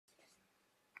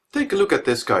take a look at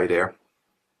this guy there.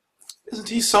 Isn't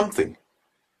he something?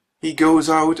 He goes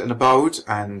out and about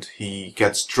and he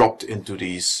gets dropped into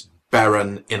these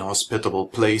barren, inhospitable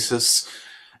places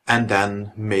and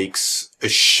then makes a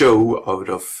show out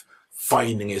of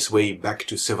finding his way back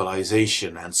to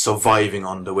civilization and surviving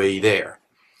on the way there.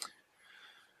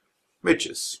 Which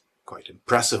is quite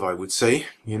impressive, I would say,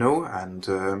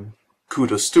 and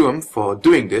kudos to him for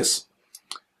doing this.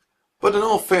 But in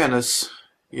all fairness,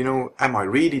 am I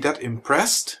really that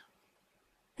impressed?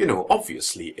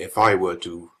 Obviously, if I were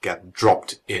to get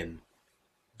dropped in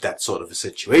that sort of a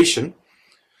situation,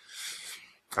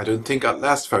 I don't think I'd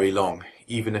last very long,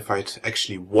 even if I'd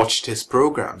actually watched his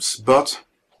programs. But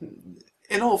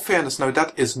in all fairness, now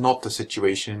that is not the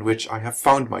situation in which I have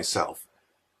found myself.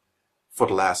 For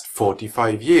the last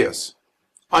 45 years,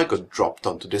 I got dropped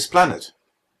onto this planet.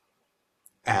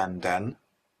 And then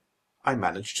I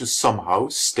managed to somehow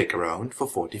stick around for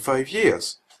 45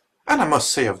 years. And I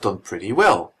must say I've done pretty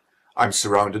well. I'm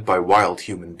surrounded by wild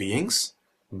human beings,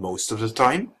 most of the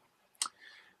time.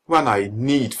 When I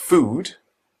need food,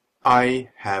 I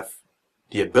have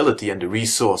the ability and the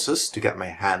resources to get my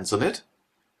hands on it.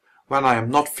 When I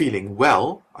am not feeling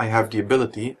well, I have the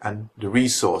ability and the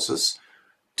resources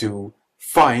to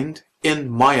find in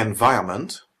my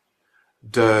environment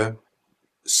the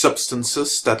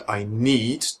substances that I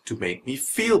need to make me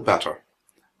feel better.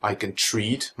 I can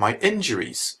treat my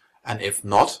injuries, and if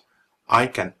not, I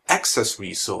can access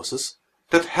resources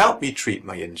that help me treat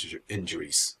my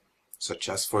injuries, such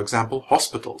as, for example,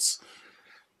 hospitals.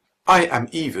 I am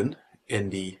even in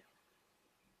the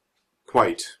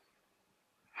quite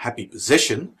happy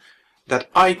position that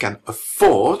I can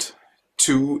afford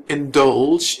to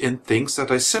indulge in things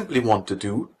that I simply want to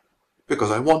do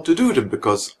because I want to do them,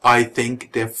 because I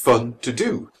think they're fun to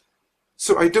do.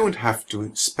 So I don't have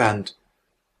to spend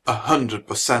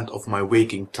 100% of my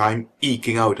waking time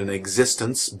eking out an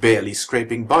existence, barely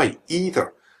scraping by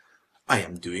either. I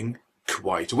am doing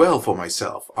quite well for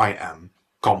myself. I am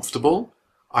comfortable,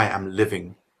 I am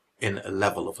living in a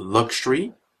level of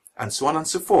luxury, and so on and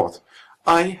so forth.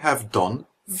 I have done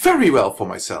very well for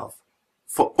myself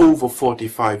for over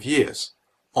 45 years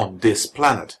on this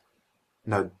planet.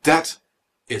 Now that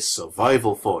is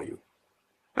survival for you.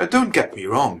 Now don't get me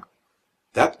wrong,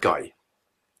 that guy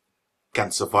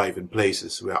can survive in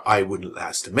places where I wouldn't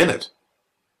last a minute.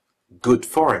 Good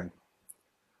for him.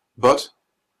 But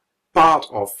part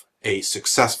of a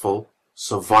successful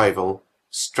survival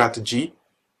strategy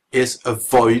is to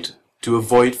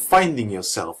avoid finding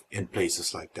yourself in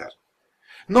places like that.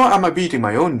 Nor am I beating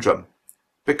my own drum,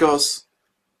 because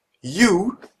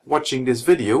you watching this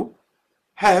video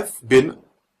have been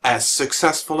as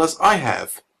successful as I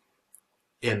have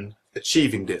in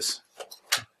achieving this.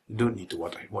 You don't need to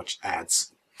watch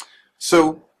ads.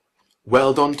 So,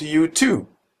 well done to you too.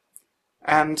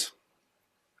 And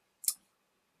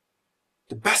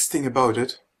the best thing about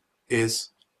it is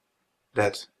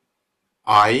that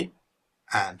I,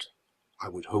 and I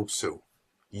would hope so,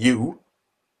 you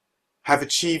have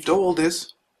achieved all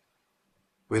this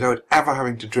without ever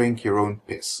having to drink your own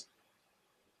piss.